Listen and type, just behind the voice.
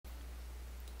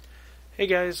Hey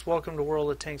guys, welcome to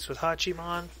World of Tanks with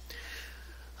Hachiman.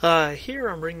 Here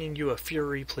I'm bringing you a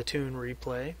Fury Platoon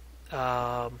replay.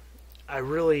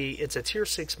 It's a Tier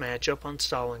 6 matchup on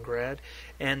Stalingrad,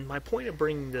 and my point of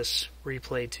bringing this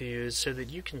replay to you is so that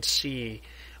you can see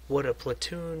what a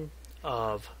platoon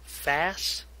of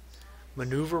fast,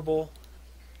 maneuverable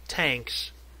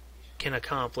tanks can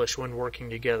accomplish when working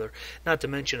together. Not to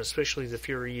mention, especially the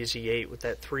Fury EZ8 with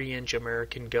that 3-inch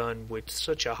American gun with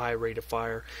such a high rate of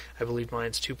fire. I believe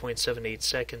mine's 2.78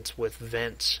 seconds with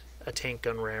vents, a tank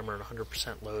gun rammer, and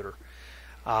 100% loader.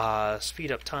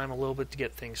 Speed up time a little bit to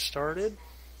get things started.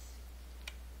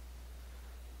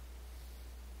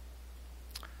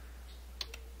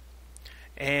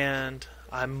 And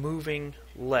I'm moving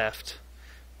left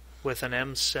with an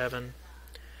M7,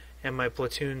 and my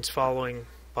platoon's following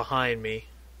behind me,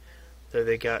 though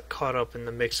they got caught up in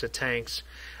the mix of tanks.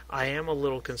 I am a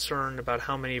little concerned about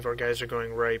how many of our guys are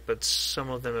going right, but some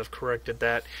of them have corrected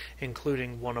that,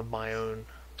 including one of my own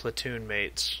platoon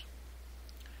mates.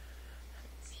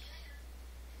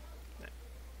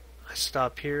 I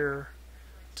stop here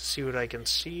to see what I can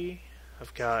see.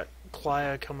 I've got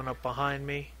Klaya coming up behind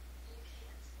me.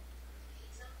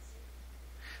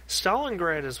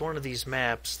 Stalingrad is one of these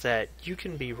maps that you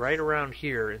can be right around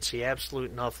here and see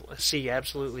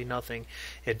absolutely nothing,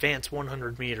 advance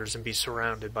 100 meters and be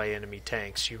surrounded by enemy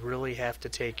tanks. You really have to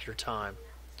take your time.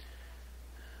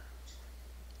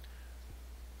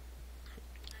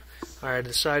 Alright, I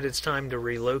decide it's time to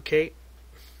relocate.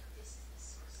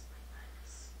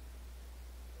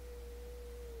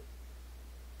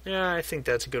 Yeah, I think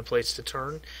that's a good place to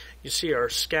turn. You see our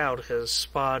scout has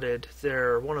spotted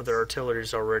one of their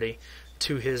artilleries already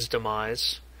to his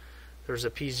demise. There's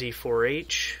a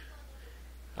PZ-4H.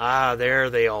 Ah, there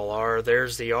they all are.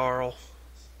 There's the Arl.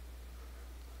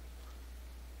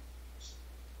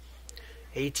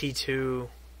 AT-2.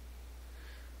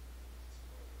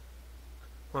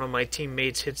 One of my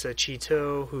teammates hits a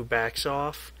Cheeto who backs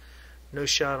off. No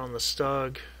shot on the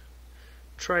Stug.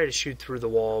 Try to shoot through the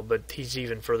wall, but he's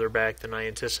even further back than I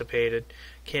anticipated.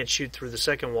 Can't shoot through the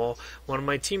second wall. One of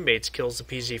my teammates kills the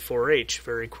PZ-4H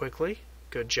very quickly.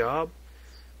 Good job.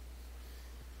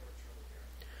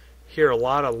 Hear a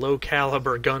lot of low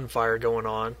caliber gunfire going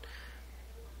on.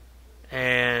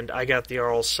 And I got the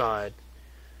Arl's side.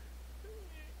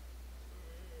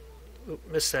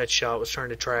 Oop, missed that shot, was trying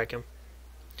to track him.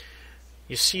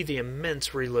 You see the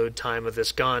immense reload time of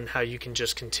this gun, how you can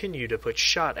just continue to put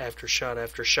shot after shot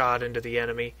after shot into the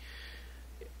enemy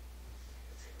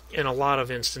in a lot of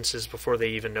instances before they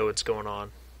even know what's going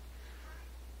on.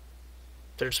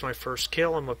 There's my first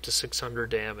kill. I'm up to 600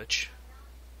 damage.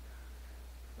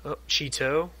 Oh,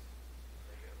 Cheeto.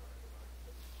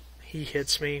 He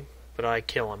hits me, but I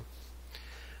kill him.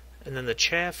 And then the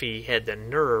Chaffee had the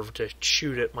nerve to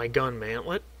shoot at my gun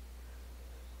mantlet.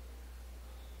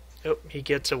 Oh, he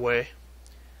gets away.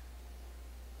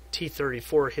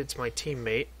 T-34 hits my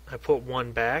teammate. I put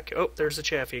one back. Oh, there's the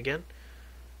Chaffee again.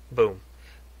 Boom.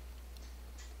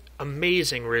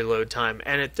 Amazing reload time.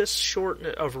 And at this short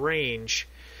of range,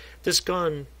 this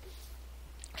gun...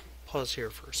 Pause here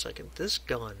for a second. This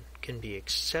gun can be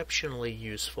exceptionally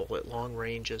useful at long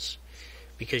ranges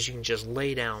because you can just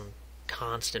lay down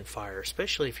constant fire,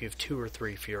 especially if you have 2 or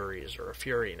 3 Furies or a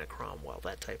Fury and a Cromwell,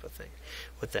 that type of thing,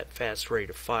 with that fast rate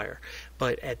of fire.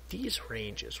 But at these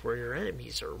ranges where your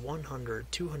enemies are 100,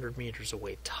 200 meters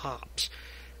away tops,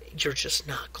 you're just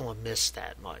not going to miss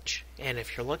that much. And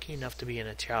if you're lucky enough to be in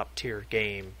a top tier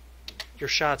game, your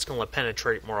shot's going to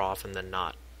penetrate more often than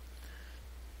not.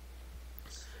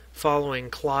 Following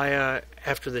Klaya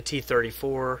after the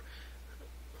T-34,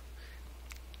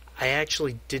 I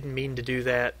actually didn't mean to do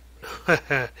that.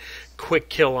 Quick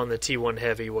kill on the T1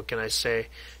 Heavy, what can I say?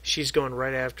 She's going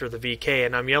right after the VK,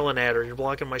 and I'm yelling at her, "You're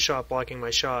blocking my shot, blocking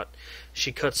my shot."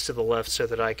 She cuts to the left so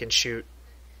that I can shoot.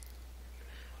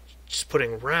 Just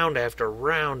putting round after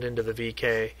round into the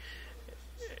VK.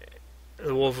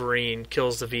 The Wolverine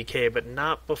kills the VK, but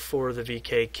not before the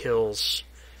VK kills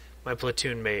my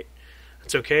platoon mate.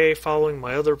 It's okay, following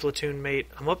my other platoon mate,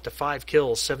 I'm up to 5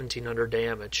 kills, 1700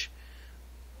 damage.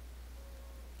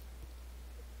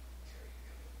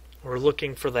 We're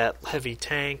looking for that heavy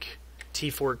tank,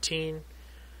 T-14.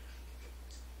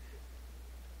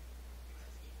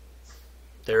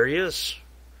 There he is.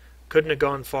 Couldn't have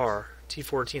gone far.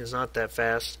 T-14 is not that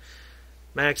fast.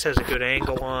 Max has a good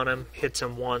angle on him, hits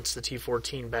him once, the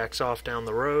T-14 backs off down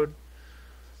the road.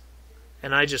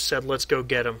 And I just said, let's go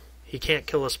get him. He can't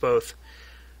kill us both.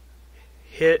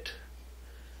 Hit.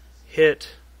 Hit.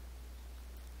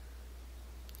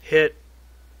 Hit.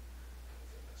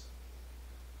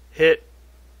 Hit.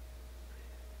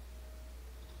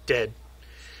 Dead.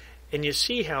 And you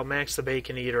see how Max the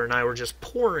Bacon Eater and I were just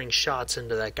pouring shots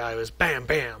into that guy. It was bam,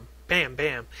 bam, bam,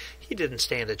 bam. He didn't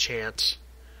stand a chance.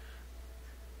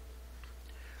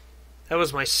 That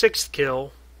was my 6th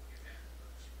kill.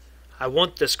 I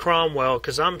want this Cromwell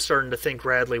because I'm starting to think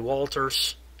Radley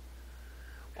Walters.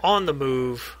 On the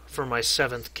move for my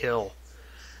 7th kill.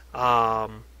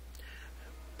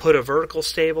 Put a vertical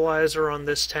stabilizer on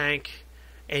this tank,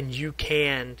 and you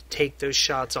can take those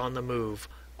shots on the move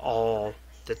all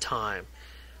the time.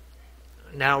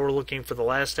 Now we're looking for the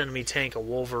last enemy tank, a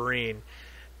Wolverine,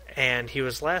 and he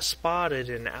was last spotted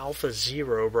in Alpha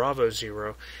 0, Bravo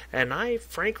 0, and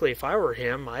frankly, if I were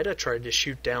him, I'd have tried to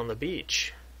shoot down the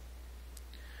beach.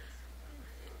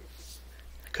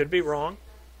 Could be wrong.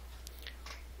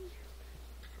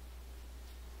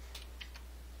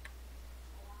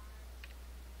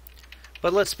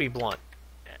 But let's be blunt.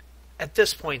 At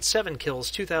this point, 7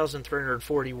 kills,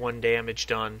 2,341 damage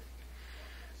done.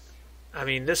 I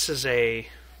mean, this is a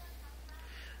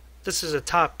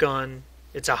Top Gun.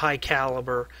 It's a high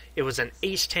caliber. It was an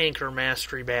Ace Tanker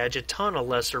Mastery badge, a ton of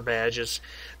lesser badges.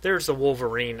 There's the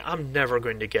Wolverine. I'm never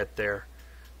going to get there,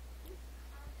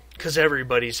 because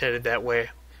everybody's headed that way.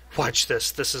 Watch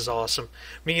this. This is awesome.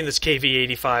 Me and this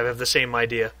KV-85 have the same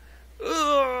idea.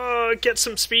 Ugh, get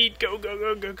some speed. Go, go,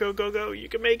 go, go, go, go, go. You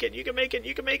can make it. You can make it.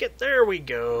 You can make it. There we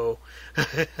go.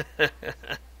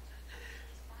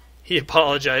 He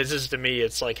apologizes to me.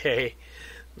 It's like, hey,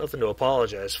 nothing to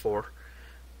apologize for.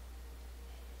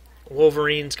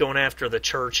 Wolverine's going after the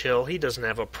Churchill. He doesn't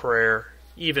have a prayer,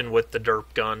 even with the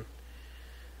derp gun.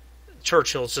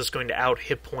 Churchill's just going to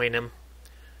out-hit point him.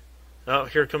 Oh,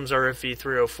 here comes our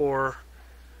FV-304.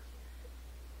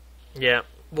 Yeah,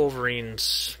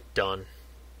 Wolverine's done.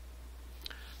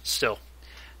 Still,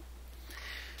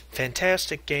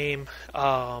 fantastic game.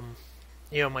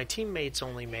 My teammates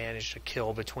only managed a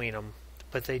kill between them,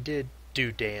 but they did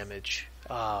do damage.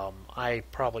 I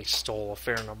probably stole a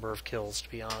fair number of kills, to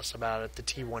be honest about it. The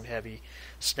T1 Heavy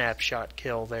snapshot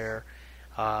kill there,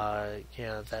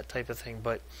 that type of thing.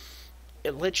 But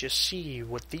it lets you see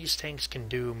what these tanks can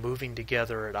do moving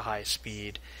together at a high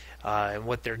speed, and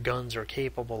what their guns are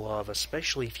capable of,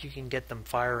 especially if you can get them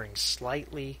firing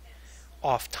slightly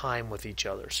off time with each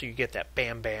other, so you get that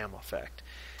bam bam effect.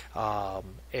 That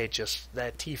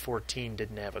T-14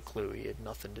 didn't have a clue. He had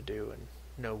nothing to do and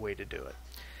no way to do it.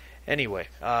 Anyway,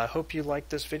 I hope you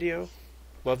liked this video.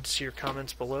 Love to see your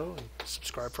comments below, and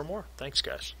subscribe for more. Thanks,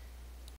 guys.